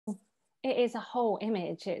it is a whole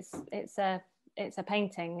image. It's a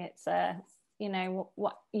painting. It's a, you know,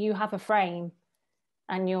 what you have a frame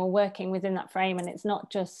and you're working within that frame, and it's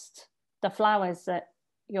not just the flowers that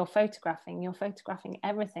you're photographing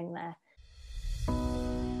everything there.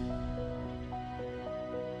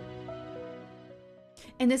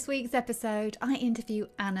 In this week's episode, I interview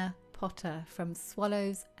Anna Potter from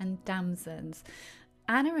Swallows and Damsons.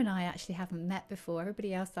 Anna and I actually haven't met before.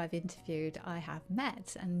 Everybody else I've interviewed I have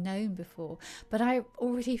met and known before, but I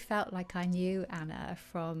already felt like I knew Anna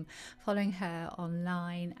from following her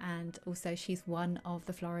online, and also she's one of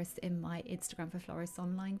the florists in my Instagram for Florists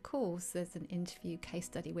online course. There's an interview case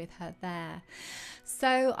study with her there.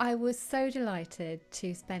 So I was so delighted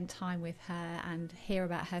to spend time with her and hear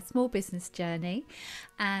about her small business journey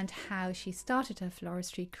and how she started her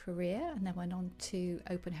floristry career and then went on to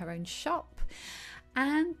open her own shop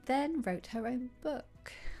and then wrote her own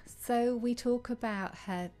book. So we talk about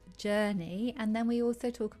her journey, and then we also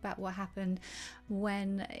talk about what happened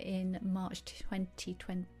when in March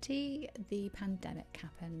 2020 the pandemic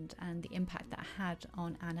happened and the impact that had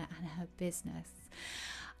on Anna and her business.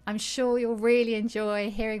 I'm sure you'll really enjoy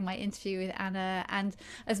hearing my interview with Anna, and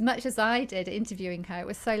as much as I did interviewing her, it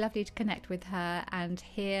was so lovely to connect with her and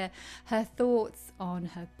hear her thoughts on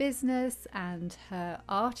her business and her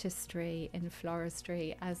artistry in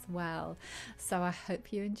floristry as well. So I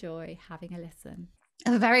hope you enjoy having a listen.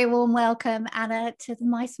 A very warm welcome, Anna, to the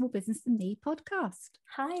My Small Business and Me podcast.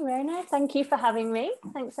 Hi, Rona. Thank you for having me.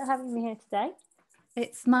 Thanks for having me here today.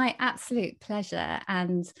 It's my absolute pleasure,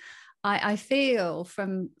 and I feel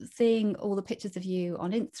from seeing all the pictures of you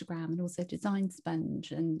on Instagram and also Design Sponge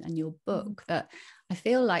and your book that I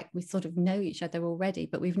feel like we sort of know each other already,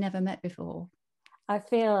 but we've never met before. I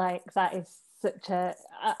feel like that is such a,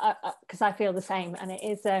 because I feel the same, and it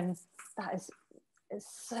is, that is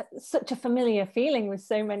such a familiar feeling with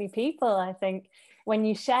so many people. I think when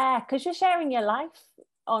you share, because you're sharing your life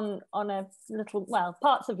on a little, well,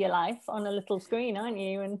 parts of your life on a little screen, aren't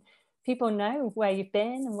you? And people know where you've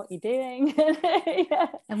been and what you're doing. Yeah.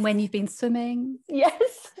 And when you've been swimming.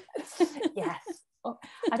 Yes. Yes.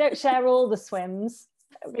 I don't share all the swims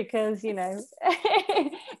because, you know,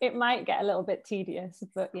 it might get a little bit tedious,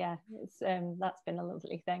 but yeah, it's that's been a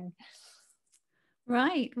lovely thing.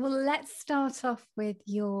 Right. Well, let's start off with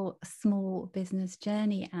your small business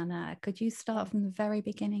journey, Anna. Could you start from the very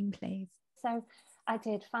beginning, please? So I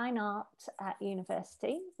did fine art at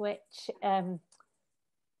university, which it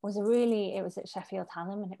was at Sheffield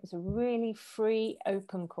Hallam, and it was a really free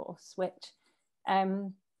open course, which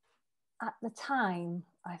at the time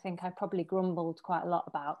I think I probably grumbled quite a lot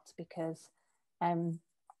about, because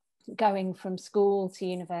going from school to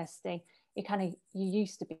university, you're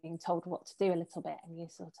used to being told what to do a little bit, and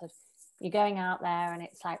you're going out there and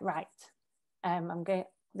it's like, right,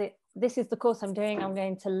 this is the course I'm doing, I'm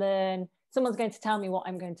going to learn, someone's going to tell me what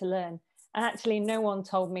I'm going to learn. And actually no one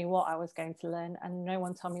told me what I was going to learn, and no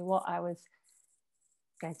one told me what I was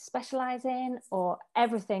going to specialize in, or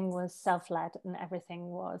everything was self-led and everything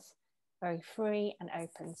was very free and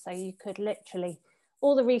open. So you could literally,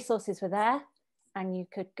 all the resources were there, and you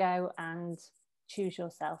could go and choose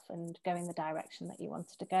yourself and go in the direction that you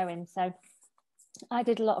wanted to go in. So I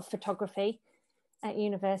did a lot of photography at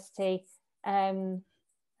university. I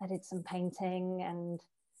did some painting,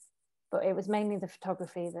 but it was mainly the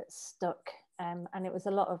photography that stuck, and it was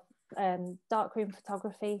a lot of darkroom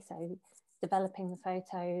photography, so developing the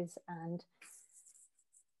photos. And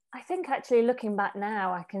I think actually looking back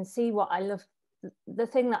now, I can see what I loved. The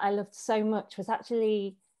thing that I loved so much was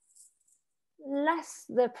actually less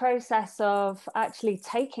the process of actually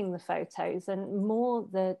taking the photos and more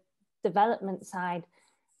the development side,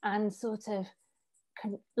 and sort of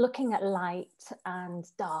looking at light and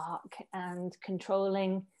dark and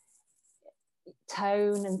controlling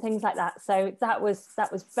tone and things like that. So that was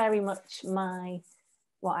very much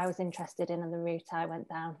what I was interested in, and the route I went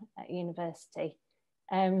down at university.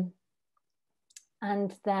 And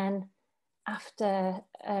then after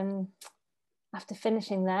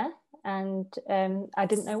finishing there, and I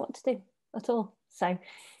didn't know what to do at all. So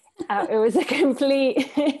it was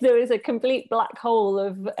there was a complete black hole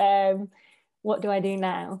of what do I do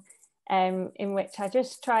now, in which I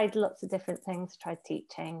just tried lots of different things, tried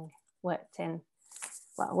teaching, worked in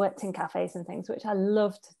cafes and things, which I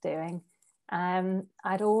loved doing.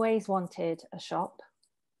 I'd always wanted a shop.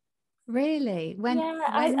 Really? When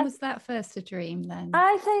was that first a dream then?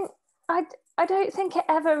 I think I don't think it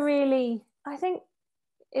ever really, I think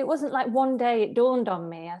it wasn't like one day it dawned on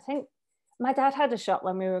me. I think my dad had a shop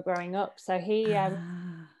when we were growing up, so he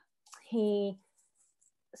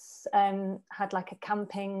had like a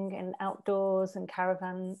camping and outdoors and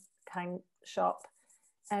caravan kind shop,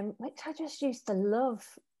 which I just used to love,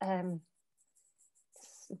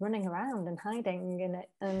 running around and hiding in it,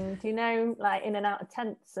 and you know, like in and out of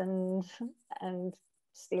tents and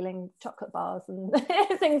stealing chocolate bars and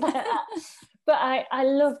things like that. But I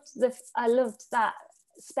loved that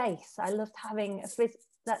space. I loved having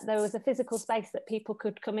that there was a physical space that people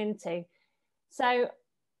could come into. So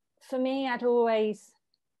for me,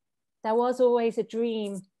 there was always a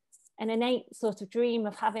dream, an innate sort of dream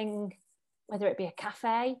of having, whether it be a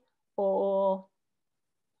cafe or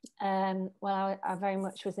well, I very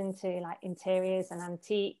much was into like interiors and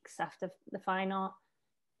antiques after the fine art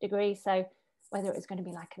degree. So whether it was going to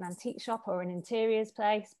be like an antique shop or an interiors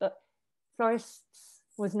place, but florists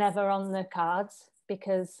was never on the cards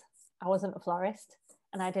because I wasn't a florist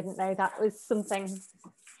and I didn't know that was something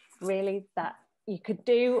really that you could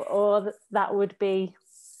do, or that would be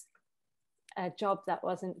a job that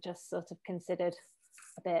wasn't just sort of considered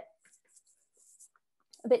a bit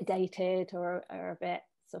dated or a bit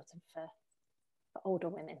sort of for older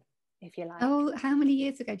women, if you like. Oh, how many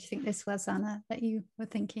years ago do you think this was, Anna, that you were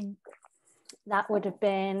thinking? That would have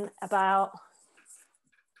been about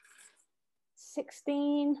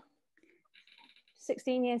 16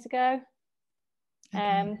 years ago.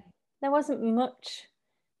 Okay. There wasn't much,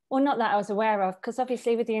 well, not that I was aware of, because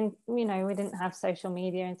obviously with the, you know, we didn't have social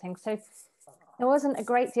media and things, so there wasn't a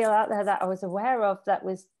great deal out there that I was aware of that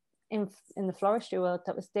was in the floristry world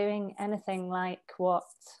that was doing anything like what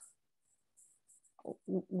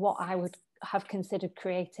I would have considered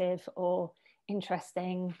creative or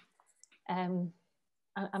interesting. I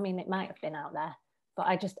mean, it might have been out there, but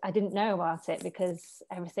I didn't know about it because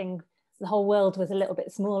the whole world was a little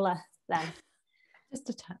bit smaller then. Just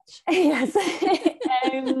a touch. Yes.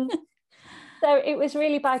 So it was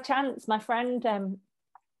really by chance. My friend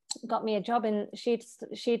got me a job, and she'd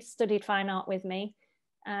studied fine art with me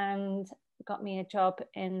and got me a job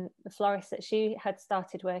in the florist that she had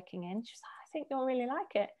started working in. She was like, I think you'll really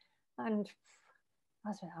like it. And I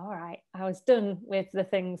was like, all right. I was done with the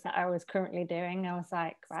things that I was currently doing. I was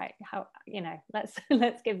like, right, how, you know,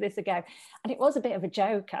 let's give this a go. And it was a bit of a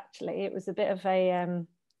joke, actually. It was a bit of a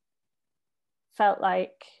felt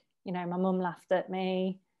like, you know, my mum laughed at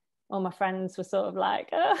me. All my friends were sort of like,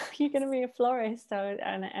 oh, you're going to be a florist. So,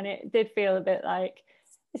 and it did feel a bit like,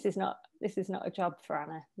 this is not a job for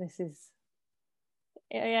Anna. This is,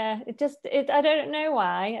 yeah, I don't know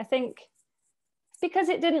why. I think because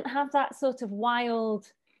it didn't have that sort of wild,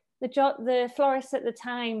 the florists at the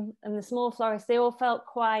time and the small florists, they all felt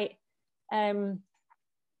quite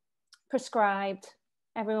prescribed.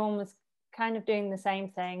 Everyone was kind of doing the same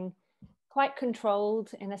thing, quite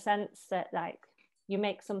controlled in a sense that, like, you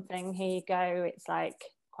make something, here you go, it's like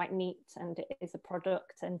quite neat and it is a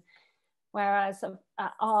product. And whereas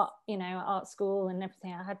at art school and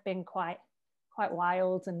everything, I had been quite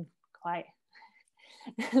wild and quite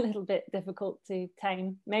a little bit difficult to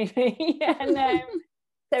tame, maybe. And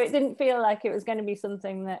so it didn't feel like it was going to be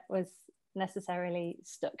something that was necessarily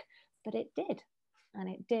stuck, but it did, and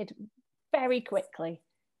it did very quickly.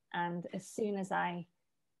 And as soon as I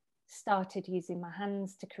started using my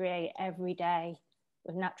hands to create every day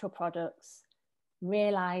with natural products,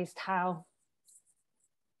 realized how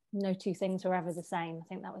no two things were ever the same. I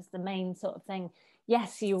think that was the main sort of thing.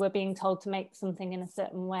 Yes, you were being told to make something in a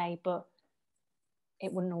certain way, but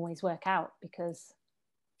it wouldn't always work out because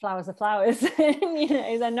flowers are flowers. You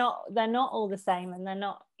know, they're not all the same, and they're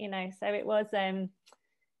not, you know. So it was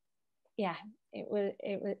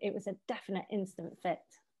it was a definite instant fit.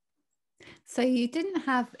 So you didn't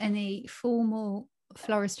have any formal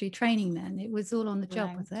floristry training then? It was all on the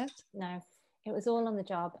job, was it? No, it was all on the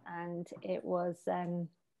job, and it was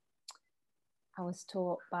I was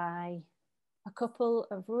taught by a couple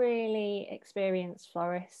of really experienced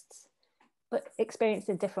florists, but experienced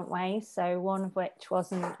in different ways. So one of which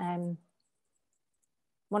wasn't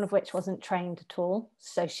trained at all.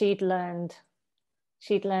 So she'd learned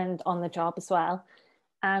on the job as well.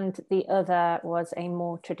 And the other was a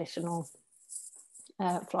more traditional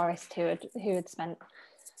florist who had spent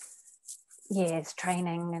years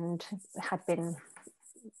training and had been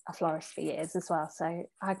a florist for years as well. So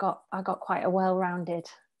I got quite a well-rounded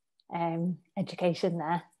education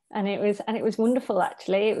there, and it was wonderful.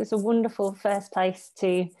 Actually, it was a wonderful first place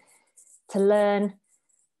to learn.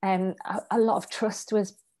 A lot of trust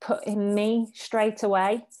was put in me straight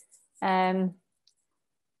away. And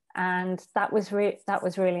that was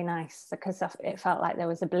really nice, because it felt like there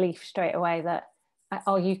was a belief straight away that,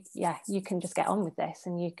 you can just get on with this,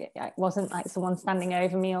 and it wasn't like someone standing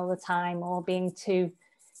over me all the time or being too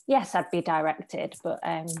yes, I'd be directed, but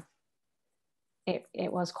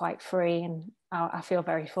it was quite free, and I feel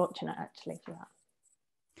very fortunate actually for that.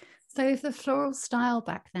 So if the floral style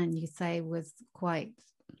back then, you say, was quite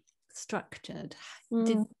structured,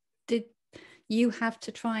 did you have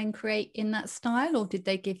to try and create in that style, or did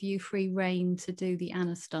they give you free rein to do the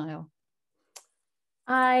Anna style?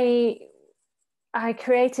 I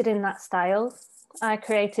created in that style. I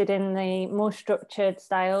created in the more structured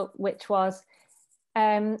style, which was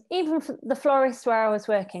even for the florist where I was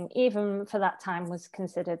working, even for that time, was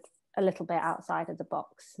considered a little bit outside of the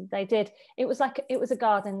box. It was a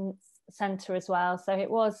garden centre as well. So it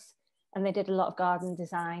was, and they did a lot of garden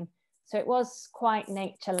design. So it was quite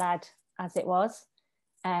nature led as it was.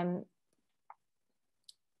 And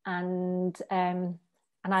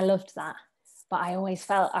I loved that. But I always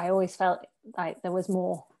felt like there was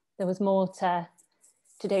more to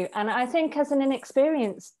do. And I think as an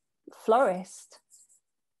inexperienced florist,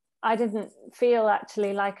 I didn't feel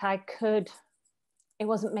actually like I could, it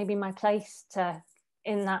wasn't maybe my place to,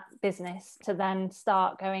 in that business, to then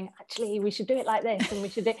start going, actually, we should do it like this, and we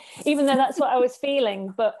should do, even though that's what I was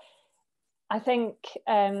feeling. But I think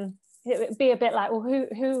it would be a bit like, well,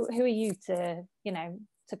 who are you to,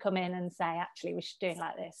 to come in and say, actually, we should do it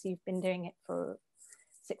like this? You've been doing it for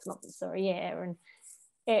 6 months or a year. And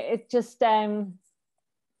it just,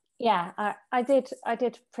 yeah, I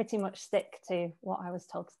did pretty much stick to what I was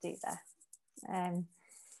told to do there.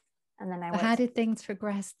 And then how did things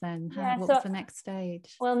progress then? What was the next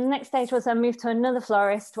stage? Well, the next stage was I moved to another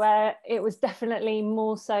florist where it was definitely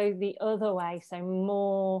more so the other way. So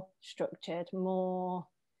more structured, more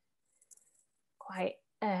quite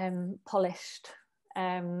polished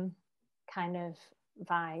kind of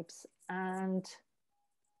vibes. And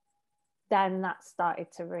then that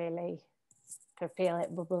started to really feel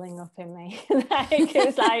it bubbling up in me. Like, it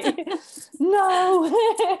was like, no,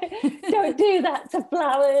 don't do that to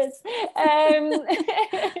flowers.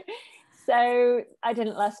 So I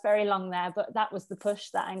didn't last very long there, but that was the push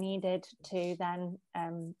that I needed to then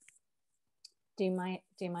do my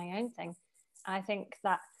own thing. I think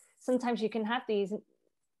that sometimes you can have these,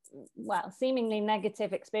 well, seemingly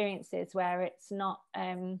negative experiences where it's not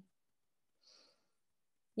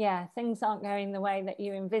things aren't going the way that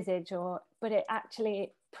you envisage, but it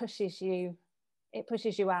actually pushes you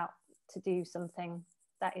out to do something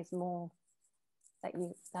that is more that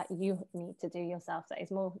you need to do yourself, that is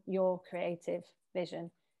more your creative vision,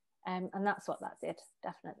 and that's what that did,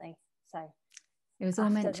 definitely. So it was all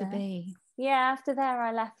meant to be. Yeah, after there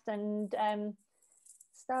I left and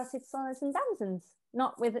started Swallows and Damsons,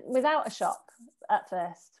 not without a shop at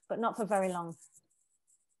first, but not for very long,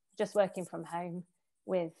 just working from home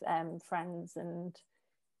with friends and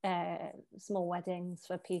small weddings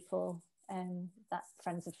for people, that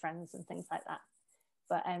friends of friends and things like that.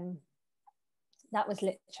 But that was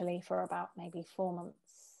literally for about maybe 4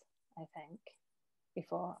 months, I think,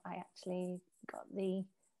 before I actually got the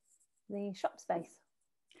shop space.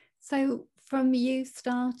 So from you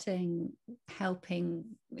starting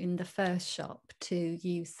helping in the first shop to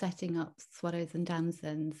you setting up Swallows and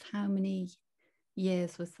Damsons, how many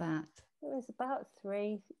years was that? It was about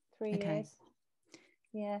three years.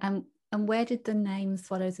 Yeah. And where did the name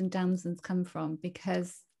Swallows and Damsons come from?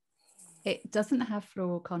 Because it doesn't have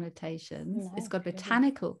floral connotations. No, it's got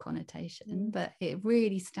botanical connotation, but it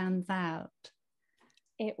really stands out.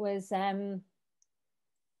 It was, I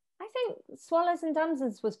think Swallows and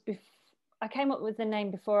Damsons was, I came up with the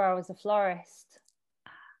name before I was a florist.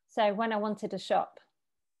 So when I wanted a shop,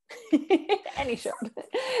 any shop,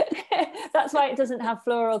 that's why it doesn't have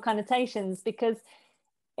floral connotations, because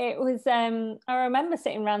it was I remember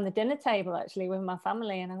sitting around the dinner table actually with my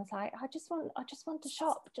family, and I was like, I just want a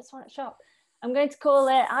shop. I'm going to call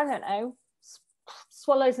it, I don't know,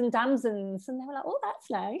 Swallows and Damsons. And they were like, oh, that's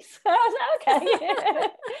nice. I was like, okay.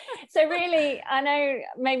 So really, I know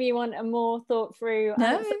maybe you want a more thought through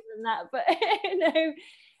answer than that, but no.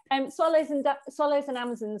 Swallows and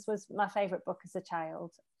Amazons was my favorite book as a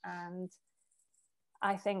child, and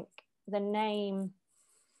I think the name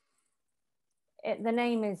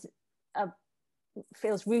is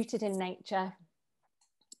feels rooted in nature.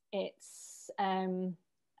 It's I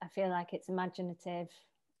feel like it's imaginative.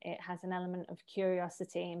 It has an element of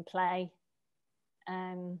curiosity and play,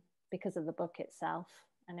 because of the book itself,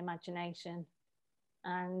 and imagination.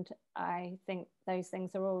 And I think those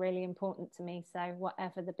things are all really important to me. So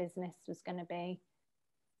whatever the business was going to be,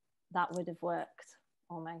 that would have worked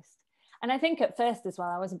almost. And I think at first as well,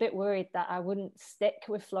 I was a bit worried that I wouldn't stick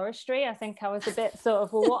with floristry. I think I was a bit sort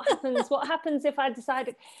of, well, what happens if I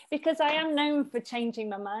decided, because I am known for changing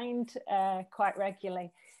my mind quite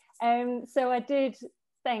regularly. So I did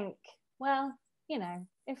think, well,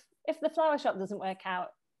 if the flower shop doesn't work out,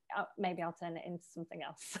 maybe I'll turn it into something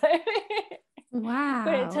else. Wow.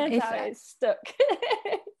 But it turns out it's stuck.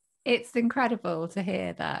 It's incredible to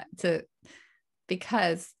hear that,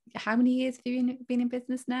 because how many years have you been in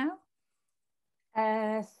business now?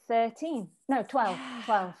 13. No, 12. Yeah.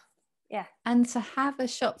 12. Yeah. And to have a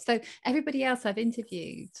shop. So everybody else I've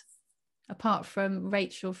interviewed, apart from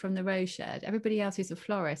Rachel from the Rose Shed, everybody else who's a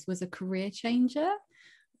florist was a career changer.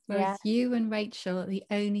 Whereas you and Rachel are the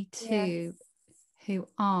only two who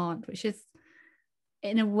aren't, which is,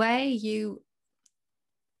 in a way, you're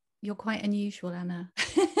quite unusual, Anna.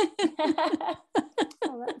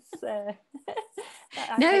 Oh, that's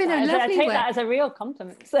I take that as a real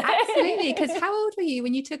compliment. Absolutely, because how old were you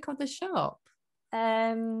when you took on the shop?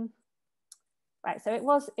 Right, so it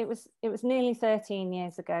was nearly 13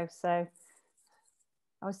 years ago, so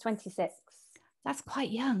I was 26. That's quite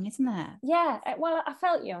young, isn't it? Yeah, well, I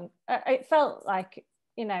felt young. It felt like,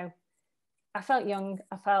 I felt young.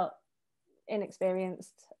 I felt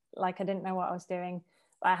inexperienced, like I didn't know what I was doing.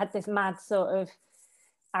 But I had this mad sort of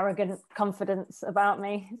arrogant confidence about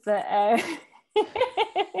me that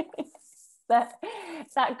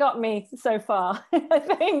that got me so far, I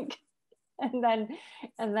think. And then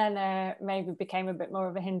maybe became a bit more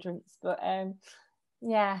of a hindrance. But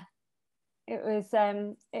yeah, it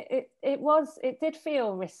was it did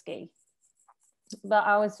feel risky, but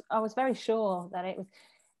I was very sure that it was.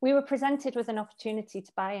 We were presented with an opportunity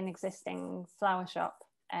to buy an existing flower shop,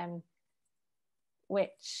 and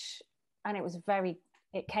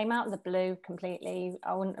it came out of the blue completely.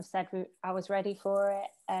 I wouldn't have said I was ready for it,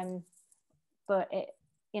 but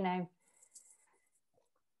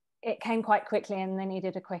it came quite quickly, and they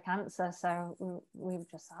needed a quick answer. So we were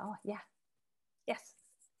just like, oh yeah, yes.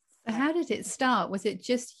 So how did it start? Was it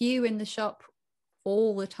just you in the shop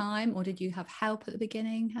all the time, or did you have help at the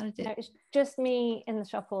beginning? How did it? No, it was just me in the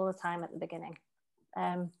shop all the time at the beginning,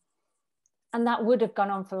 and that would have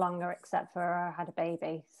gone on for longer, except for I had a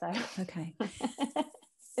baby. So okay.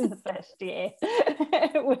 In the first year,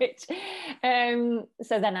 which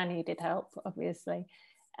so then I needed help, obviously,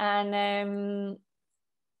 and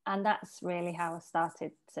that's really how it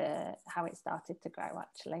started to grow.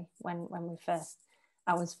 Actually, when we first,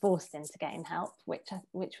 I was forced into getting help,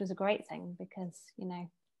 which was a great thing, because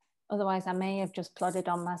otherwise I may have just plodded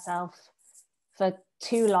on myself for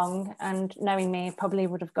too long, and knowing me, probably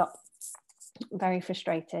would have got very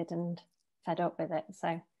frustrated and fed up with it.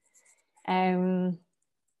 So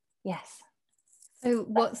yes. So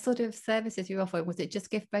what sort of services you offer? Was it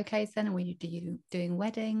just gift bouquets then, or were you doing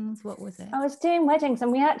weddings? What was it? I was doing weddings,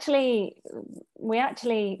 and we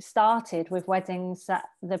actually started with weddings that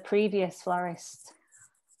the previous florist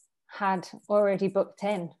had already booked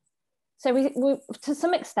in. So we to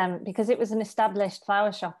some extent, because it was an established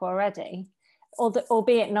flower shop already,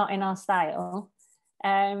 albeit not in our style,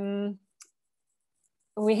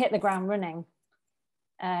 we hit the ground running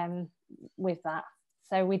with that.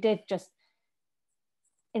 So we did just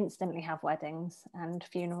instantly have weddings and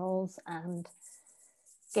funerals and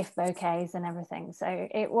gift bouquets and everything. So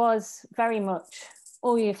it was very much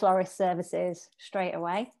all your florist services straight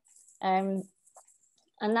away. And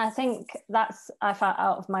I think I felt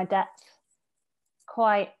out of my depth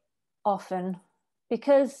quite often,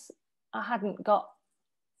 because I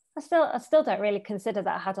still don't really consider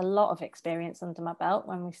that I had a lot of experience under my belt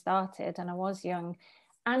when we started, and I was young,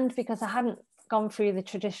 and because I hadn't gone through the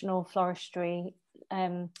traditional floristry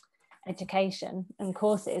education and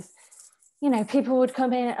courses. People would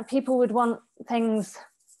come in and people would want things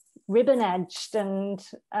ribbon edged, and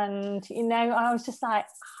I was just like,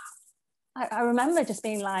 I remember just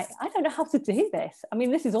being like, I don't know how to do this. I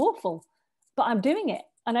mean, this is awful, but I'm doing it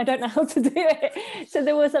and I don't know how to do it. So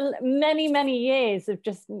there was many years of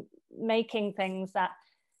just making things that,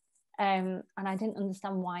 and I didn't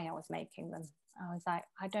understand why I was making them. I was like,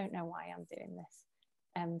 I don't know why I'm doing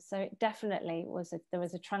this. So it definitely there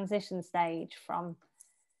was a transition stage from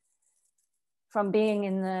being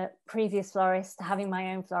in the previous florist to having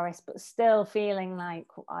my own florist, but still feeling like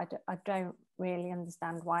I don't really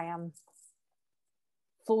understand why I'm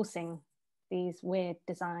forcing these weird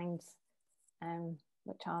designs,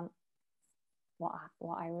 which aren't what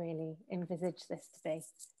I really envisaged this to be.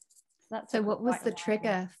 So what was the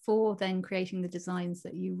trigger for then creating the designs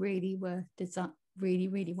that you really were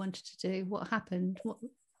really wanted to do? What happened?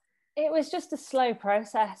 It was just a slow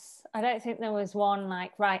process. I don't think there was one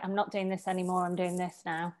like, right, I'm not doing this anymore, I'm doing this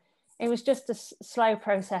now. It was just a slow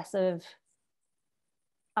process of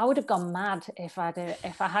I would have gone mad if I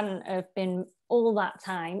hadn't have been all that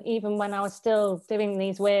time, even when I was still doing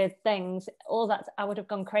these weird things, all that, I would have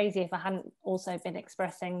gone crazy if I hadn't also been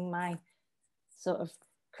expressing my sort of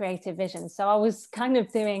creative vision. So I was kind of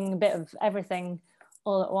doing a bit of everything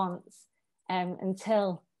all at once,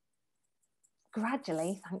 until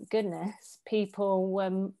gradually, thank goodness,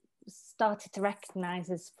 people started to recognize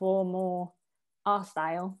us for more our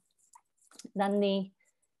style than the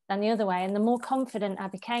other way. And the more confident I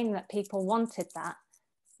became that people wanted that,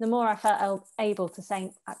 the more I felt able to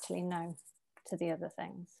say actually no to the other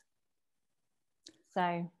things.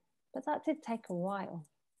 So, but that did take a while.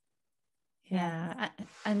 Yeah.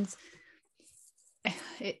 And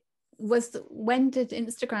it was, when did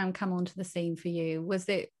Instagram come onto the scene for you? Was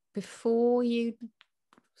it before you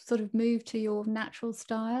sort of moved to your natural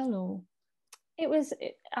style, or? It was,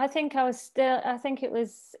 I think it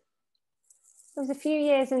was a few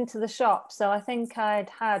years into the shop. So I think I'd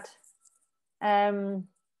had, I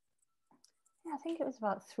think it was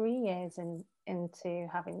about 3 years into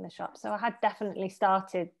having the shop. So I had definitely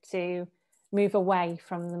started to move away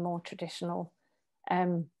from the more traditional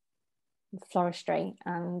floristry.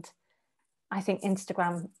 And I think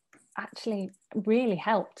Instagram actually really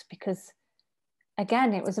helped, because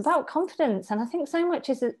again, it was about confidence. And I think so much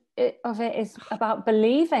of it is about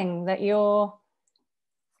believing that you're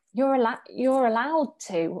allowed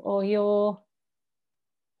to, or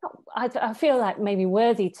I feel like maybe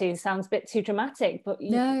worthy to sounds a bit too dramatic, but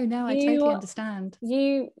No, I totally understand.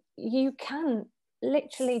 You can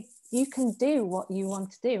literally, you can do what you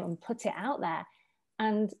want to do and put it out there.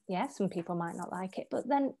 And yeah, some people might not like it, but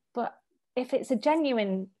if it's a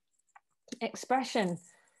genuine expression,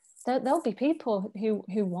 there'll be people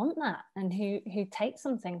who want that and who take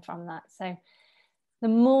something from that. So the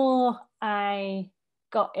more I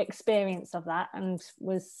got experience of that and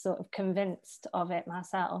was sort of convinced of it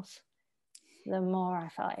myself, the more I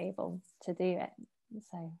felt able to do it.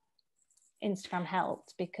 So Instagram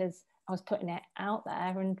helped, because I was putting it out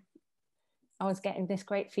there and I was getting this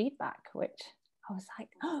great feedback, which I was like,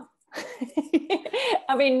 oh.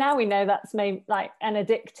 I mean, now we know that's maybe like an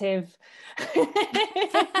addictive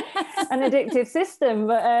system,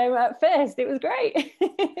 but at first it was great.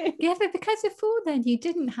 Yeah, but because before then you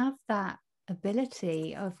didn't have that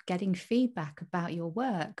ability of getting feedback about your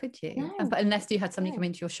work, could you? No, but unless you had somebody come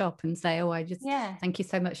into your shop and say, oh, I just thank you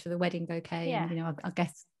so much for the wedding bouquet, and I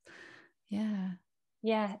guess no,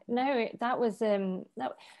 that was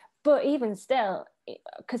but even still,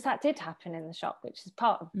 because that did happen in the shop, which is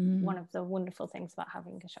part of one of the wonderful things about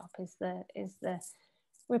having a shop, is the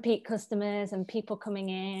repeat customers and people coming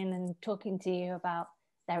in and talking to you about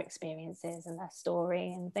their experiences and their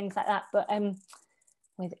story and things like that. But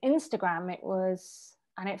with Instagram, it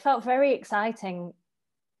felt very exciting,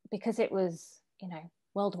 because it was,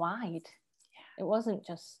 worldwide. It wasn't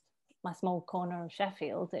just my small corner of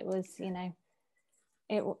Sheffield. It was, it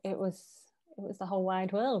was the whole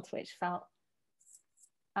wide world, which felt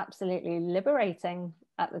absolutely liberating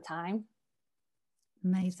at the time.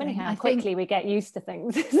 Amazing. It's funny how quickly we get used to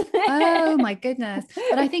things. Oh my goodness.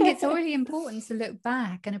 But I think it's really important to look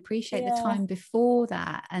back and appreciate the time before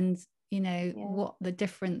that, and what the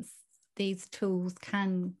difference these tools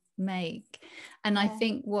can make. And I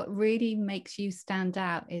think what really makes you stand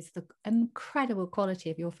out is the incredible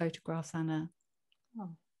quality of your photographs, Anna. Oh,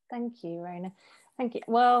 thank you, Rona. Thank you.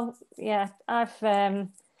 Well, yeah, I've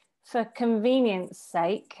for convenience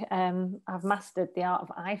sake, I've mastered the art of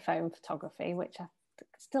iPhone photography, which I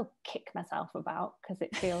still kick myself about, because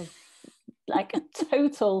it feels like a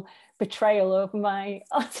total betrayal of my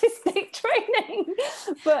artistic training.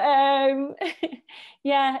 But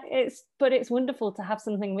it's wonderful to have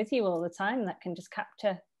something with you all the time that can just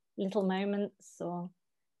capture little moments, or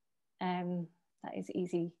that is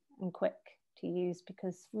easy and quick to use,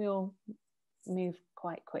 because we all move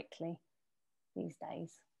quite quickly these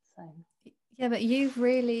days. So yeah, but you're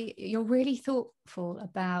really thoughtful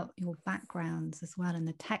about your backgrounds as well, and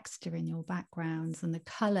the texture in your backgrounds and the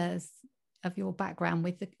colors of your background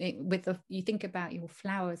with the you think about your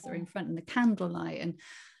flowers that are in front and the candlelight, and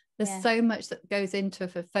there's so much that goes into a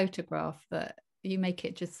photograph that you make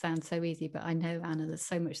it just sound so easy. But I know, Anna, there's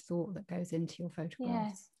so much thought that goes into your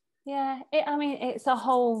photographs. It is a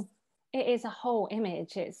whole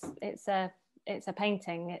image. It's a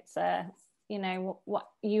painting. It's what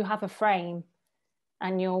you have a frame,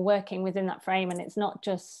 and you're working within that frame, and it's not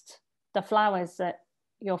just the flowers that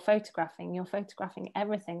you're photographing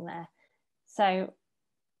everything there. So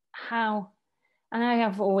and I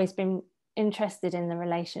have always been interested in the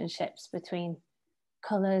relationships between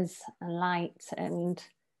colors and light and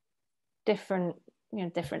different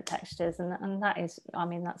different textures, and that is, I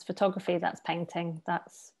mean, that's photography, that's painting,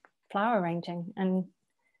 that's flower arranging. And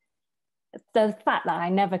the fact that I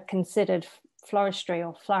never considered floristry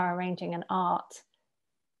or flower arranging an art,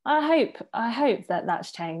 I hope that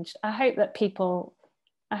that's changed. I hope people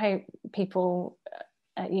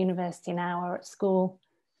at university now or at school,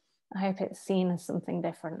 I hope it's seen as something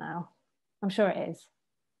different now. I'm sure it is.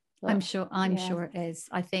 But, I'm sure it is.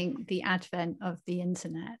 I think the advent of the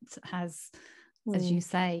internet has, as you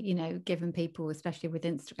say, given people, especially with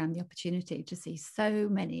Instagram, the opportunity to see so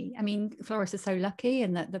many. I mean, florists are so lucky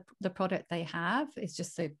in that the product they have is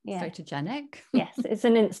just so photogenic. Yes, it's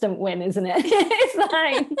an instant win, isn't it? It's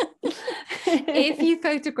like if you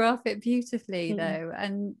photograph it beautifully, though.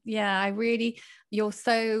 And I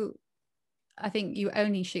think you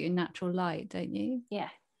only shoot in natural light, don't you? Yeah.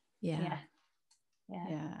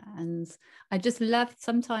 And I just love,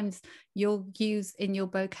 sometimes you'll use in your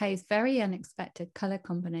bouquets very unexpected color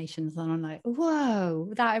combinations, and I'm like,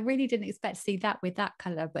 whoa, that I really didn't expect to see that with that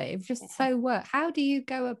color, but it just so worked. How do you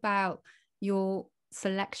go about your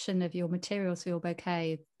selection of your materials for your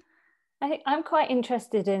bouquet? I'm quite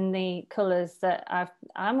interested in the colours that I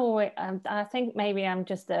think maybe I'm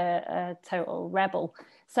just a total rebel.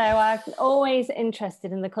 So I'm always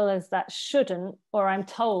interested in the colours that shouldn't, or I'm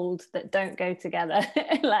told that don't go together.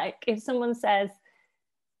 Like if someone says,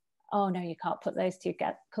 oh no, you can't put those two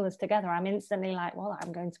colours together, I'm instantly like, well,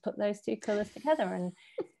 I'm going to put those two colours together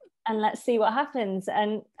and let's see what happens.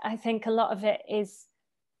 And I think a lot of it is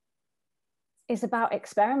about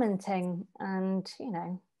experimenting, and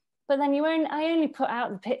but then I only put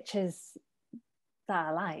out the pictures that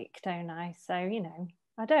I like, don't I? So,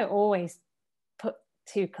 I don't always put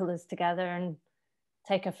two colours together and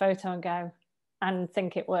take a photo and go and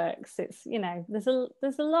think it works. It's, there's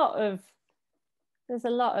a lot of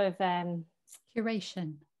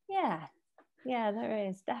curation. Yeah, there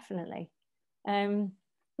is definitely. Well,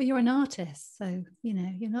 you're an artist, so,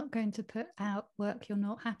 you're not going to put out work you're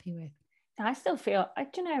not happy with. I still feel,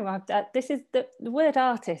 this is the word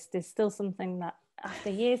artist is still something that after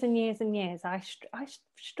years and years and years, I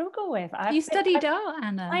struggle with. You studied art,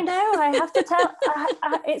 Anna. I know, I have to tell,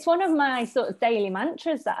 it's one of my sort of daily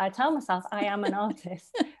mantras that I tell myself, I am an artist,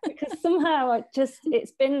 because somehow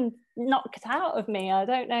it's been knocked out of me. I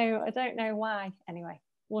don't know why. Anyway,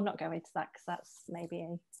 we'll not go into that because that's maybe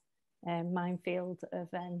a minefield of,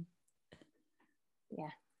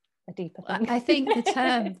 a deeper thing. I think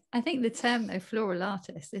the term though, floral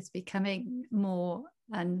artist, is becoming more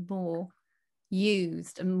and more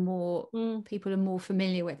used, and more people are more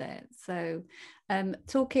familiar with it. So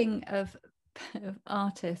talking of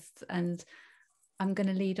artists, and I'm going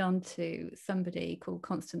to lead on to somebody called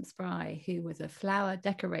Constance Spry, who was a flower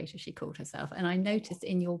decorator, she called herself. And I noticed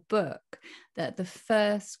in your book that the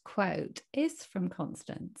first quote is from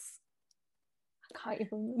Constance. I can't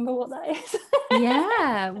even remember what that is.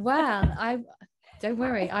 Yeah, well, don't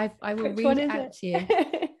worry, I will read it out to you.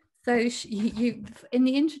 So you in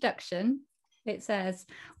the introduction, it says,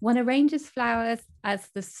 one arranges flowers as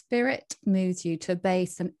the spirit moves you to obey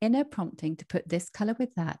some inner prompting, to put this color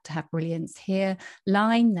with that, to have brilliance here,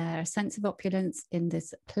 line there, a sense of opulence in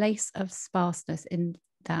this place of sparseness in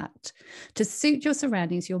that, to suit your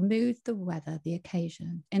surroundings, your mood, the weather, the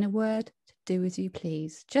occasion. In a word, to do as you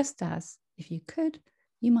please, just as, if you could,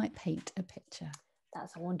 you might paint a picture.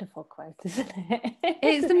 That's a wonderful quote, isn't it?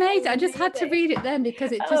 It's amazing. I just had to read it then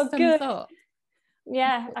because it just sums up.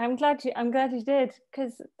 Yeah, I'm glad you did,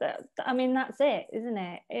 because I mean, that's it, isn't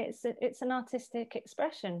it? It's an artistic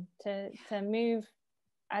expression to move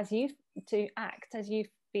to act as you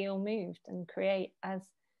feel moved, and create as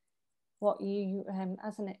what you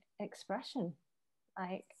as an expression,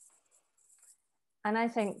 like. And I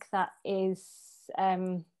think that is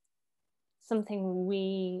something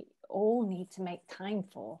we all need to make time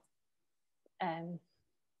for,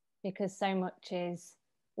 because so much is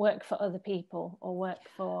work for other people, or work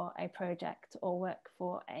for a project, or work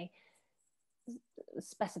for a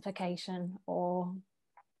specification,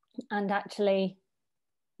 and actually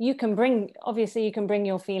you can bring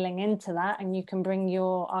your feeling into that, and you can bring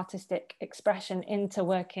your artistic expression into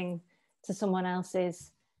working to someone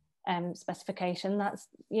else's specification. That's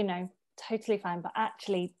totally fine. But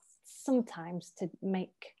actually sometimes to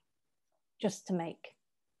make just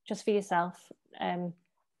for yourself, and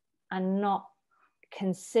not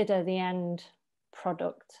consider the end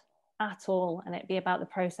product at all, and it be about the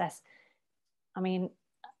process. I mean,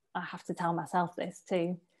 I have to tell myself this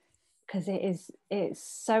too, because it's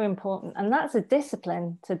so important, and that's a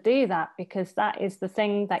discipline to do that, because that is the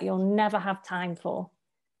thing that you'll never have time for.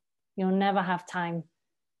 You'll never have time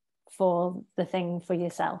for the thing for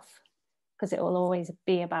yourself, because it will always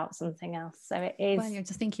be about something else. So it is. Well, you're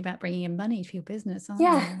just thinking about bringing in money for your business, aren't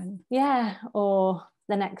Yeah, you? And yeah, or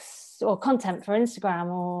the next, or content for Instagram,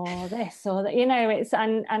 or this or that. You know, it's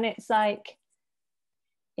and it's like,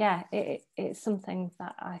 yeah, it's something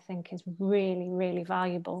that I think is really, really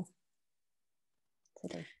valuable to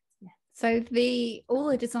do. Yeah. So all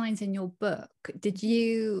the designs in your book, did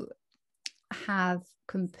you have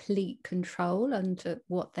complete control under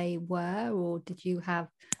what they were, or did you have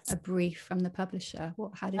a brief from the publisher?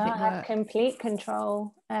 How did it I work? had complete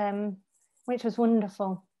control, which was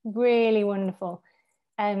wonderful, really wonderful,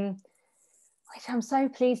 which I'm so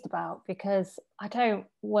pleased about, because I don't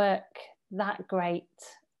work that great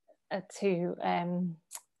to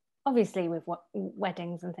obviously with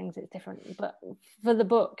weddings and things it's different, but for the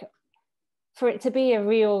book, for it to be a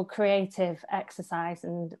real creative exercise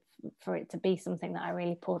and for it to be something that I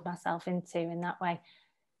really poured myself into in that way,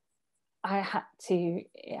 it had to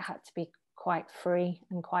be quite free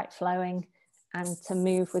and quite flowing, and to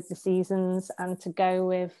move with the seasons and to go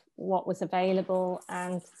with what was available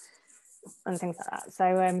and things like that.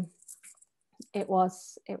 So it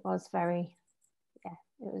was very, yeah,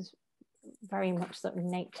 it was very much sort of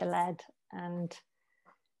nature led, and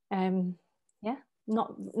yeah,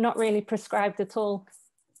 not really prescribed at all.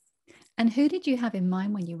 And who did you have in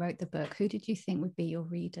mind when you wrote the book? Who did you think would be your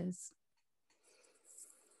readers?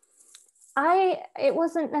 It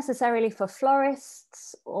wasn't necessarily for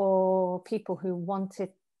florists or people who wanted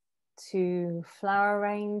to flower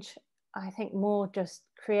arrange. I think more just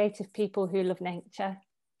creative people who love nature.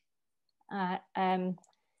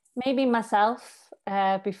 Maybe myself,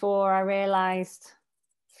 before I realised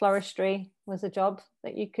floristry was a job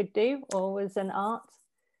that you could do or was an art.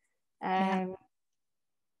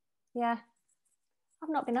 Yeah. I've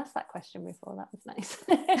not been asked that question before. That was nice.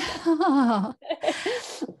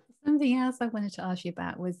 Something else I wanted to ask you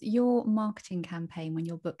about was your marketing campaign when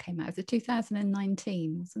your book came out. It was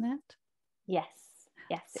 2019, wasn't it? Yes.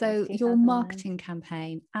 So your marketing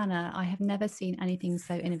campaign, Anna, I have never seen anything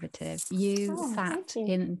so innovative. You sat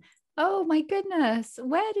in, oh my goodness,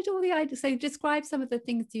 where did all the ideas? So describe some of the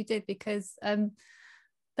things you did, because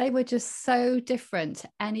they were just so different to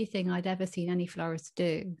anything I'd ever seen any florist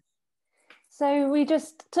do. So we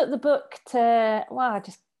just took the book to, well, I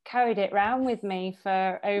just carried it around with me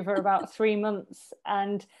for over about 3 months,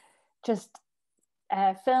 and just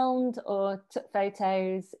filmed or took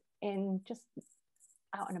photos in just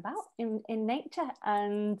out and about in nature,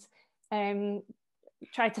 and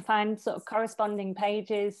tried to find sort of corresponding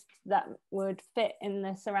pages that would fit in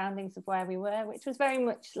the surroundings of where we were, which was very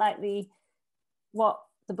much like what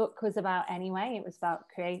the book was about anyway. It was about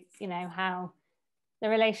how the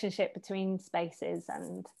relationship between spaces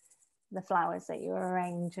and the flowers that you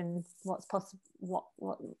arrange, and what's possible,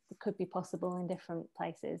 what could be possible in different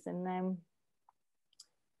places. And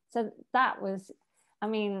so that was,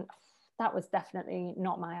 that was definitely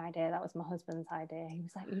not my idea. That was my husband's idea. He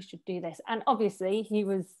was like, you should do this. And obviously he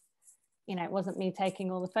was, it wasn't me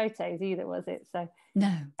taking all the photos either, was it? So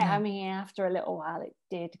no. After a little while it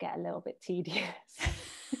did get a little bit tedious.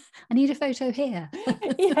 I need a photo here.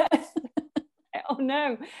 Yes. Oh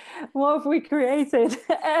no, what have we created?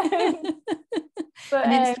 But,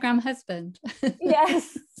 an Instagram husband.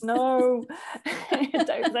 Yes, no,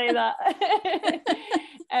 don't say that.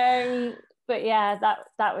 But yeah,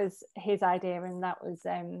 that was his idea, and that was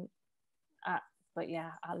but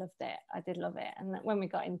yeah, I loved it. I did love it. And when we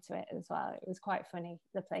got into it as well, it was quite funny,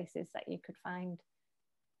 the places that you could find.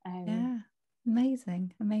 Yeah,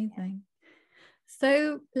 amazing. Yeah.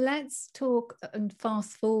 So let's talk and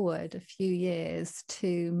fast forward a few years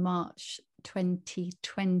to March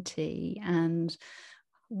 2020. And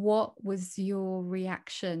what was your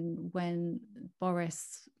reaction when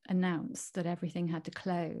Boris announced that everything had to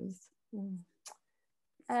close? We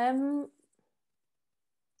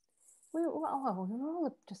were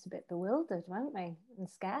all just a bit bewildered, weren't we? And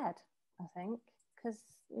scared, I think, because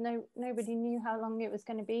nobody knew how long it was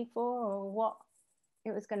going to be for or what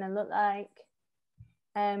it was going to look like.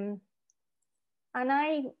 And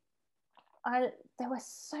there were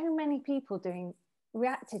so many people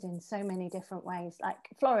reacted in so many different ways, like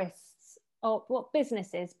florists or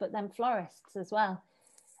businesses, but then florists as well.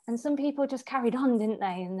 And some people just carried on, didn't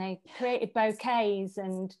they? And they created bouquets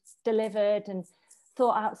and delivered and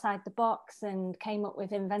thought outside the box and came up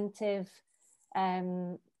with inventive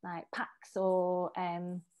like packs or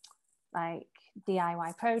like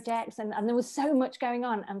DIY projects, and there was so much going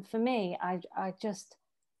on. And for me, I just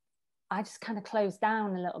kind of closed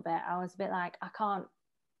down a little bit. I was a bit like, I can't,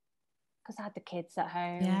 because I had the kids at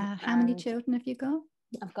home. Yeah. How many children have you got?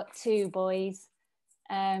 I've got 2 boys,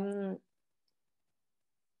 and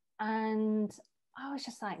And I was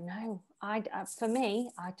just like, no, for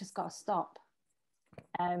me, I just got to stop.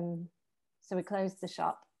 So we closed the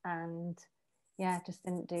shop, and yeah, just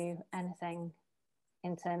didn't do anything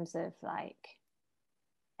in terms of like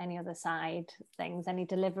any other side things, any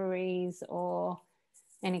deliveries or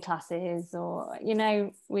any classes, or, you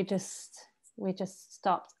know, we just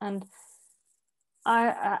stopped. And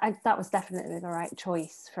I that was definitely the right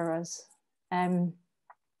choice for us.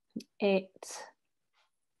 It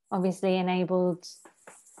obviously enabled,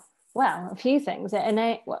 well, a few things. It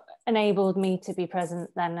enabled me to be present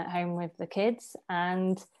then at home with the kids,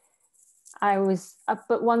 and I was,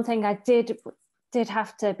 but one thing I did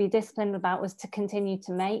have to be disciplined about was to continue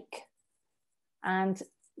to make. And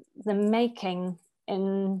the making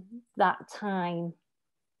in that time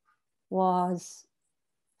was,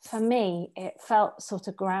 for me, it felt sort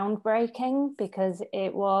of groundbreaking, because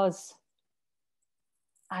it was,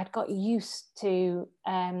 I'd got used to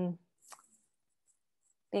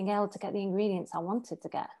being able to get the ingredients I wanted to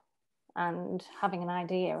get, and having an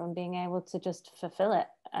idea and being able to just fulfill it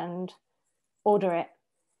and order it.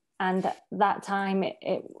 And at that time,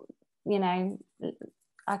 it you know,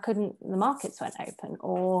 I couldn't, the markets weren't open,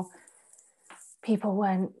 or people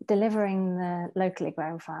weren't delivering the locally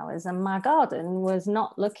grown flowers, and my garden was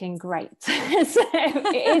not looking great. So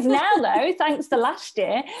it is now, though, thanks to last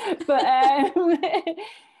year. But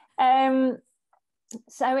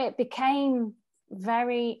so it became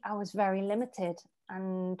I was very limited,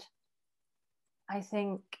 and I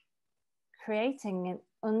think creating it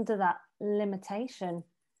under that limitation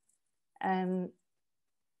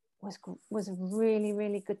was a really,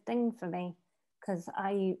 really good thing for me, because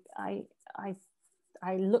I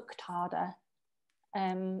looked harder,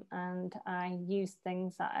 and I used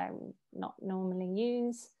things that I not normally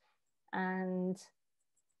use, and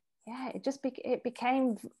yeah, it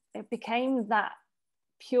became that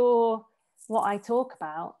pure, what I talk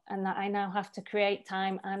about, and that I now have to create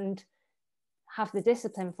time and have the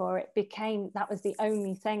discipline for it. That was the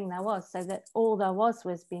only thing there was, so that all there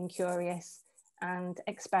was being curious and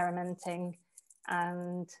experimenting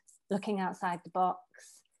and looking outside the box.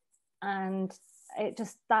 And it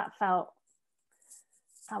just, that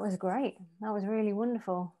was great. That was really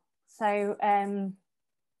wonderful. So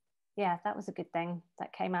yeah, that was a good thing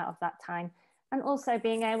that came out of that time. And also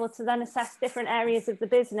being able to then assess different areas of the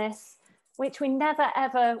business, which we never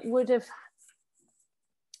would have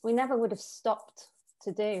stopped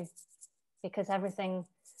to do, because everything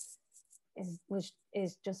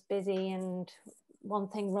is just busy, and one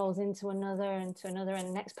thing rolls into another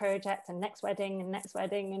and next project and next wedding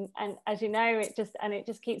and as you know, it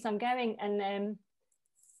just keeps on going. And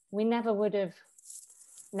we never would have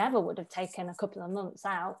taken a couple of months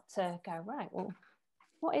out to go, right, well,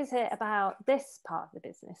 what is it about this part of the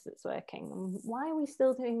business that's working, and why are we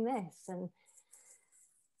still doing this?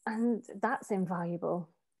 And that's invaluable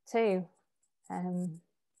too.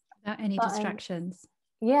 Without any distractions.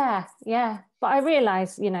 Yeah. But I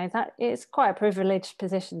realise, you know, that it's quite a privileged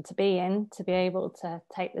position to be in, to be able to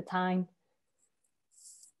take the time.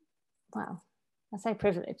 Well, I say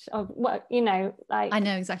privilege. Well, you know, like, I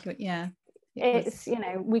know exactly what. Yeah. It's, you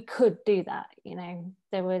know, we could do that. You know,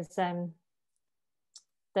 there was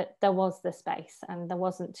that there was the space, and there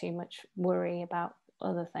wasn't too much worry about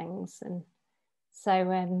other things, and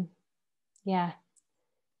so yeah.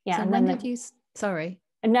 So and when then did you? Sorry.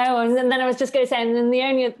 No, and then I was just going to say, and then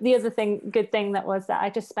the other good thing that was that I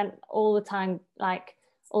just spent all the time, like,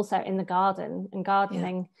 also in the garden and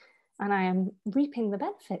gardening, and I am reaping the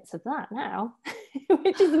benefits of that now,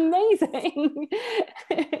 which is amazing.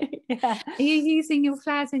 Yeah. Are you using your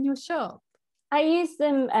flowers in your shop? I use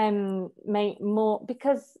them make more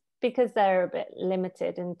because they're a bit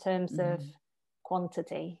limited in terms of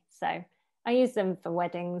quantity. So I use them for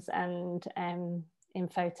weddings and in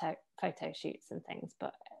photo shoots and things,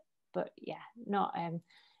 but yeah, not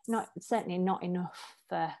certainly not enough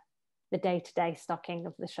for the day-to-day stocking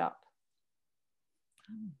of the shop.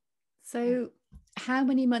 So how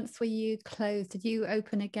many months were you closed? Did you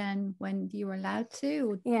open again when you were allowed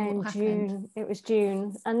to, or yeah, in June? It was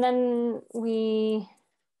June, and then we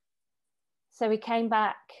came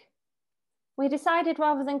back. We decided,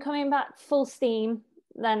 rather than coming back full steam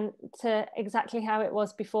then to exactly how it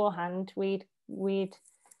was beforehand, we'd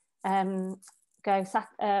go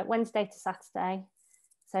Wednesday to Saturday,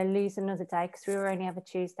 so lose another day, because we were only ever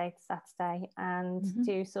Tuesday to Saturday, and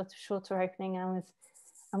do sort of shorter opening hours.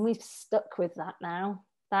 And we've stuck with that now.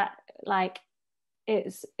 That, like,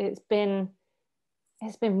 it's been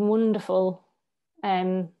wonderful.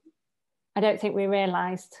 I don't think we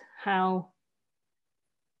realised how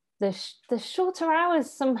the shorter hours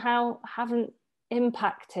somehow haven't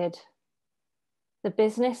impacted the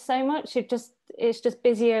business so much. It's just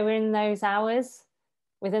busier in those hours,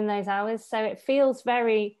 within those hours. So it feels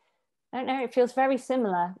very, I don't know, it feels very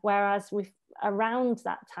similar. Whereas around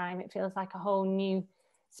that time, it feels like a whole new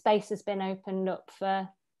space has been opened up for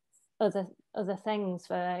other things,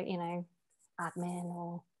 for, you know, admin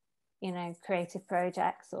or, you know, creative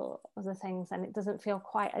projects or other things, and it doesn't feel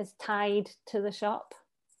quite as tied to the shop.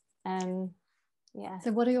 Yeah.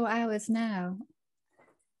 So what are your hours now?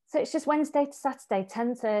 So it's just Wednesday to Saturday,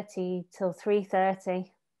 10:30 till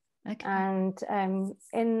 3:30. Okay. And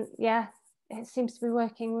it seems to be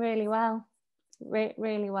working really well,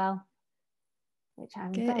 really well, which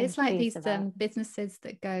I'm Good. very It's like pleased these about. businesses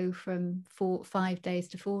that go from 5 days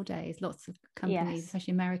to 4 days. Lots of companies, Yes.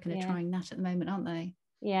 especially American, are trying that at the moment, aren't they?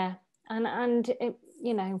 Yeah, and it,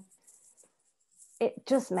 you know, it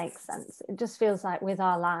just makes sense. It just feels like with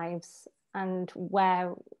our lives and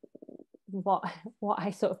what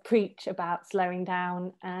I sort of preach about slowing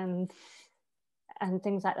down and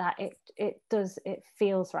things like that, it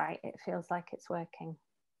feels right. It feels like it's working.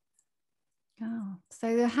 Oh,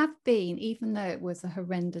 so there have been, even though it was a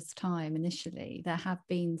horrendous time initially, there have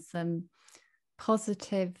been some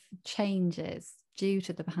positive changes due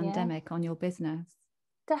to the pandemic on your business.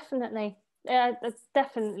 Definitely. I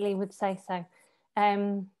definitely would say so.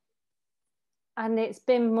 And it's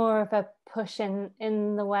been more of a push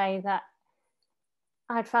in the way that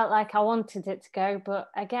I'd felt like I wanted it to go. But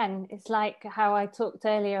again, it's like how I talked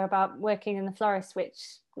earlier about working in the florist,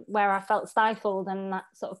 where I felt stifled, and that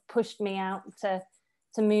sort of pushed me out to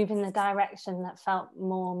move in the direction that felt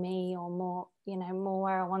more me, or more, you know, more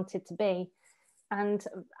where I wanted to be. And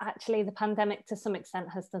actually the pandemic to some extent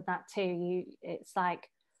has done that too. It's like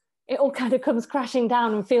it all kind of comes crashing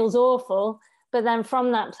down and feels awful, but then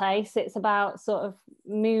from that place it's about sort of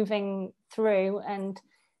moving through and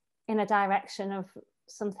in a direction of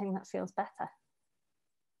something that feels better.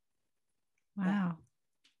 Wow.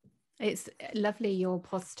 It's lovely, your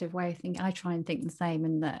positive way of thinking. I try and think the same,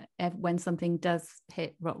 and that when something does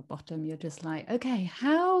hit rock bottom, you're just like, okay,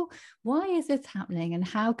 why is this happening, and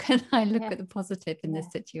how can I look at the positive in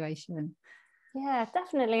this situation? Yeah,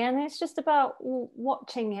 definitely. And it's just about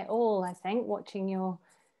watching it all, I think, watching your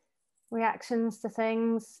reactions to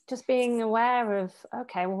things, just being aware of,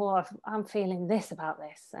 okay, well, I'm feeling this about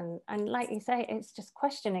this, and like you say, it's just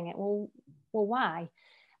questioning it. Well, why?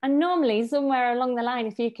 And normally somewhere along the line,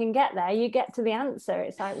 if you can get there, you get to the answer.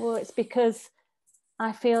 It's like, well, it's because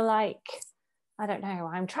I feel like, I don't know,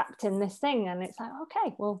 I'm trapped in this thing. And it's like,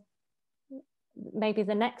 okay, well, maybe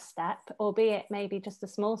the next step, albeit maybe just a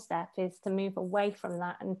small step, is to move away from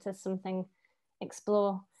that and to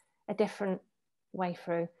explore a different way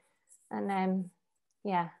through. And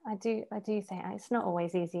yeah, I do think it's not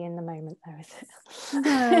always easy in the moment, though, is it?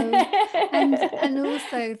 No. and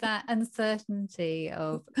also that uncertainty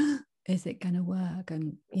of, is it going to work,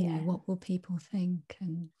 and you know, what will people think,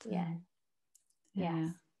 and yes.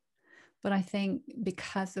 But I think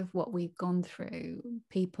because of what we've gone through,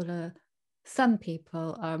 some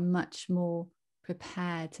people are much more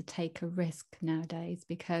prepared to take a risk nowadays,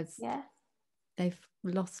 because they've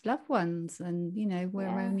lost loved ones, and you know, we're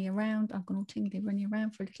only around, I've gone all tingly, we're only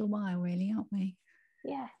around for a little while, really, aren't we?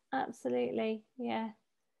 Yeah, absolutely. Yeah.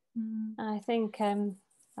 I think that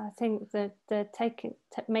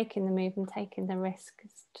making the move and taking the risk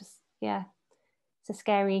is just, it's a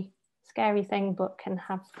scary thing, but can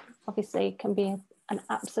be an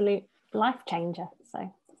absolute life changer.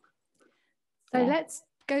 So let's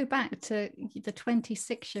go back to the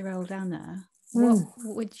 26-year-old Anna. What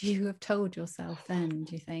would you have told yourself then,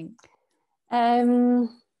 do you think? I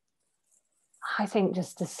think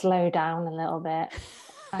just to slow down a little bit.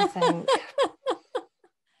 I think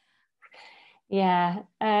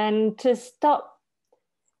and to stop.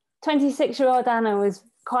 26-year-old Anna was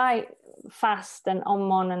quite fast and on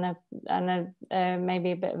one, and a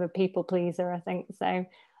maybe a bit of a people pleaser, I think. So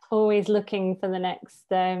always looking for the next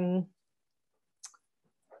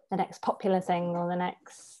popular thing, or the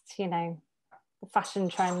next, you know, fashion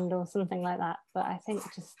trend or something like that. But I think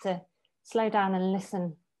just to slow down and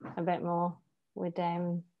listen a bit more would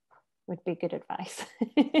be good advice.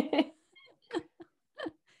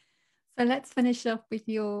 So let's finish off with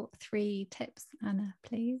your 3 tips, Anna,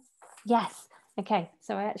 please. Yes. Okay.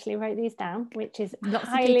 So I actually wrote these down, which is lots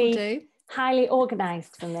of people do. Highly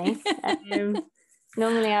organized for me.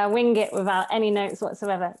 Normally I wing it without any notes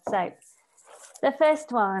whatsoever. So the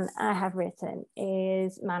first one I have written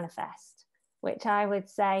is manifest, which I would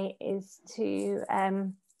say is to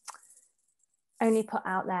only put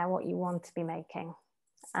out there what you want to be making,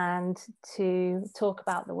 and to talk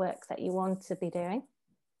about the work that you want to be doing,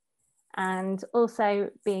 and also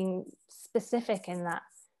being specific in that,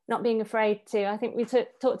 not being afraid to, I think we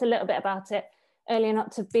talked a little bit about it earlier,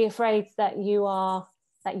 not to be afraid that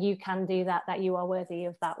you can do that, that you are worthy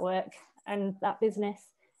of that work and that business.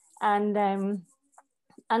 And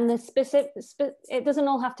the specific, it doesn't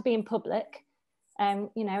all have to be in public. You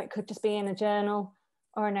know, it could just be in a journal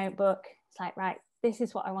or a notebook. It's like, right, this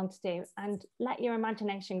is what I want to do, and let your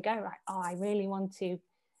imagination go. Right, oh, I really want to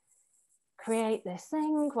create this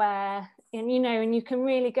thing where, and you know, and you can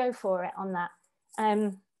really go for it on that.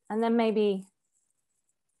 And then maybe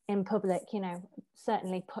in public, you know,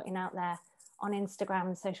 certainly putting out there on Instagram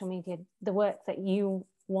and social media the work that you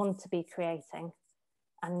want to be creating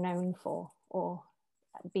and known for, or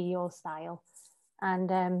be your style. And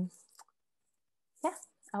yeah,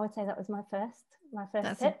 I would say that was my first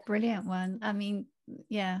That's tip. a brilliant one. I mean,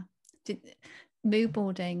 yeah, mood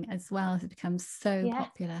boarding as well has become so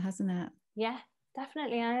popular, hasn't it? Yeah,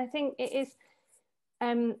 definitely. And I think it is,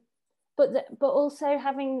 but also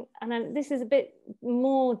having, and this is a bit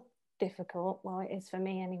more difficult, well, it is for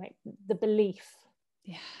me anyway, the belief.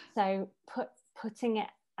 Yeah. So putting it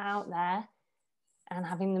out there and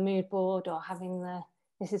having the mood board, or having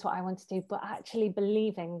this is what I want to do, but actually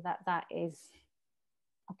believing that that is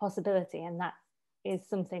a possibility and that is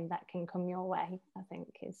something that can come your way, I think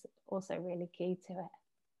is also really key to it.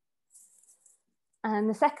 And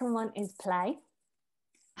the second one is play.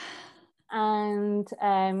 And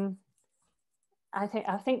I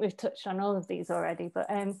think we've touched on all of these already, but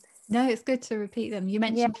no, it's good to repeat them. You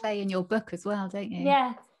mentioned play in your book as well, don't you?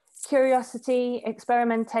 Yeah, curiosity,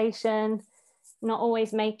 experimentation, not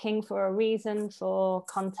always making for a reason, for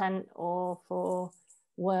content or for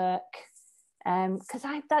work, because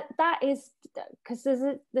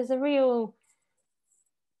there's a real,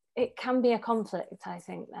 it can be a conflict, I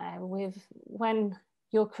think, there with when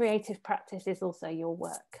your creative practice is also your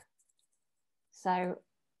work. So,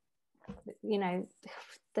 you know,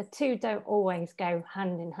 the two don't always go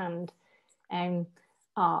hand in hand,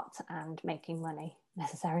 art and making money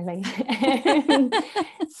necessarily.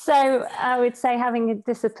 So I would say having a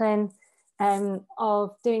discipline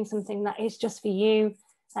of doing something that is just for you,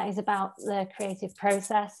 that is about the creative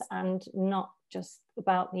process and not just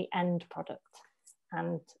about the end product,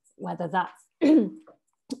 and whether that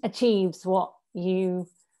achieves what you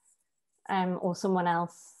or someone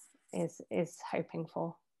else is hoping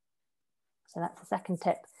for. So that's the second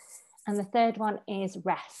tip. And the third one is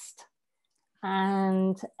rest.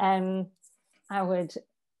 And I would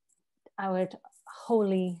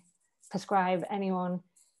wholly prescribe anyone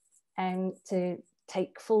to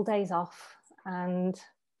take full days off. And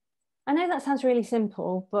I know that sounds really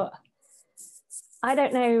simple, but I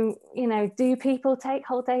don't know, you know, do people take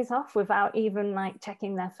whole days off without even like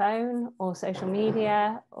checking their phone or social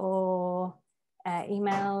media or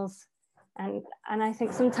emails? And I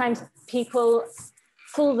think sometimes people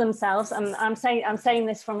fool themselves, and I'm saying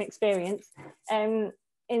this from experience,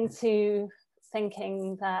 into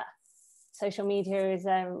thinking that social media is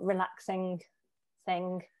a relaxing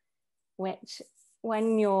thing, which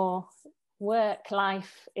when your work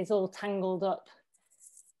life is all tangled up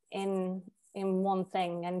in one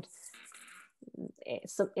thing, and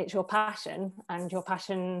it's your passion, and your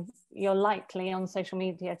passion, you're likely on social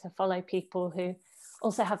media to follow people who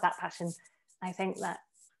also have that passion. I think that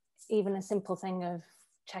even a simple thing of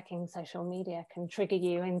checking social media can trigger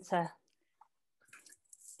you into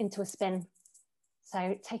a spin.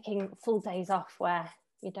 So taking full days off where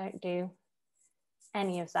you don't do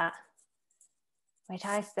any of that, which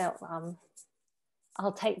I still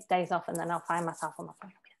I'll take days off and then I'll find myself on my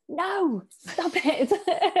phone. No, stop it.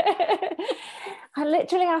 I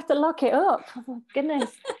literally have to lock it up. Oh,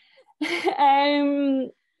 goodness.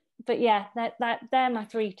 But yeah, they're my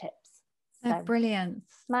 3 tips. So brilliant.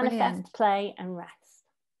 Manifest, brilliant. play and rest.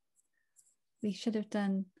 We should have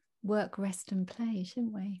done work, rest and play,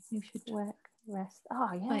 shouldn't we? We should work, rest. Oh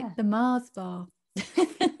yeah. Like the Mars bar.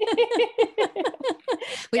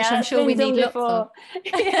 Which yeah, I'm sure we need lots of.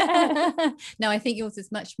 Yeah. No, I think yours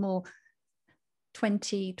is much more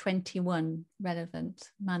 2021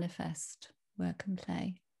 relevant. Manifest, work and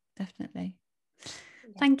play. Definitely.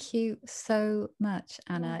 Yeah. Thank you so much,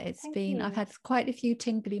 Anna. It's been, I've had quite a few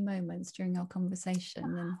tingly moments during our conversation,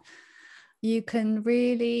 and you can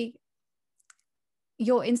really,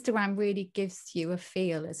 your Instagram really gives you a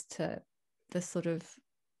feel as to the sort of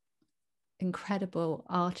incredible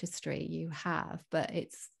artistry you have, but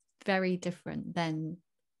it's very different than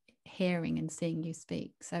hearing and seeing you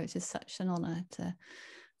speak. So it's just such an honor to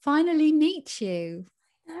finally meet you.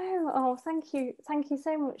 Oh, thank you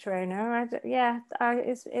so much, Rona.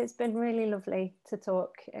 It's been really lovely to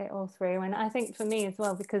talk it all through, and I think for me as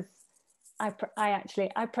well, because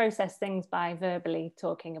I process things by verbally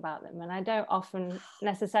talking about them, and I don't often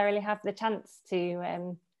necessarily have the chance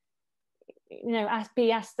to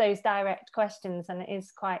be asked those direct questions, and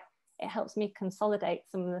it helps me consolidate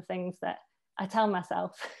some of the things that I tell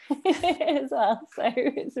myself as well. So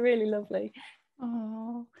it's really lovely.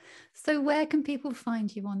 Oh, so where can people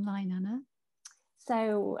find you online, Anna?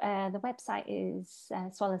 So the website is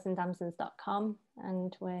swallowsanddamsons.com,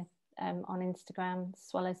 and we're on Instagram,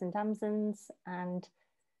 Swallows and Damsons, and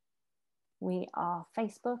we are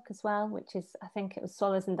Facebook as well, which is, I think it was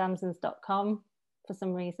swallowsanddamsons.com. For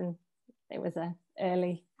some reason, it was a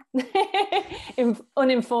early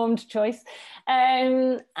uninformed choice.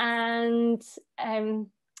 Yeah,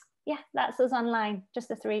 that's us online, just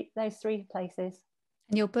those three places.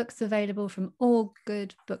 And your book's available from all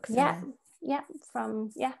good booksellers. From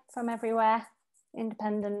everywhere,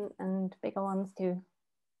 independent and bigger ones too.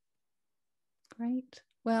 Great.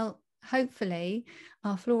 Well, hopefully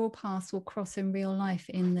our floral paths will cross in real life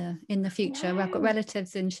in the future. Yeah. Well, I've got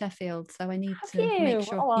relatives in Sheffield, so I need make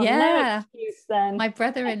sure. Oh, well, no excuse then. My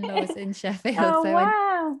brother-in-law is in Sheffield. Oh, so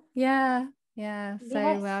wow. Yeah. So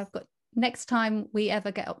yes. I've got, next time we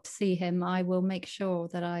ever get up to see him, I will make sure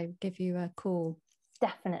that I give you a call.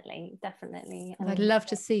 Definitely. And I'd love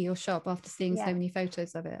to see your shop after seeing so many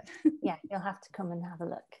photos of it. Yeah, you'll have to come and have a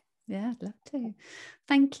look. Yeah, I'd love to.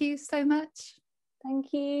 Thank you so much.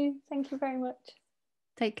 Thank you very much.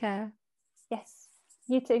 Take care. Yes,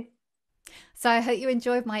 you too. So I hope you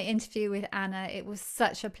enjoyed my interview with Anna. It was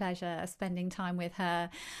such a pleasure spending time with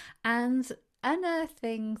her and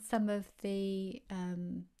unearthing some of the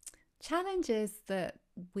challenges that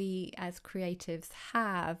we as creatives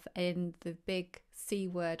have in the big C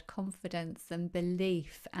word, confidence and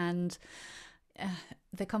belief. And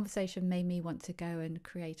the conversation made me want to go and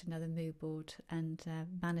create another mood board, and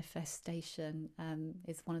manifestation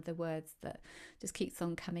is one of the words that just keeps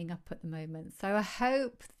on coming up at the moment. So I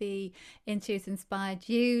hope the interview has inspired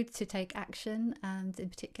you to take action, and in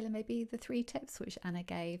particular maybe the 3 tips which Anna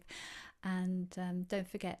gave. And don't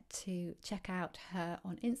forget to check out her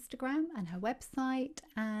on Instagram and her website,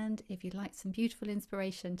 and if you'd like some beautiful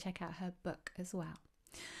inspiration, check out her book as well.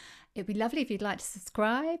 It'd be lovely if you'd like to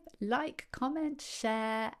subscribe, like, comment,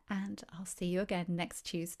 share, and I'll see you again next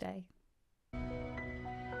Tuesday.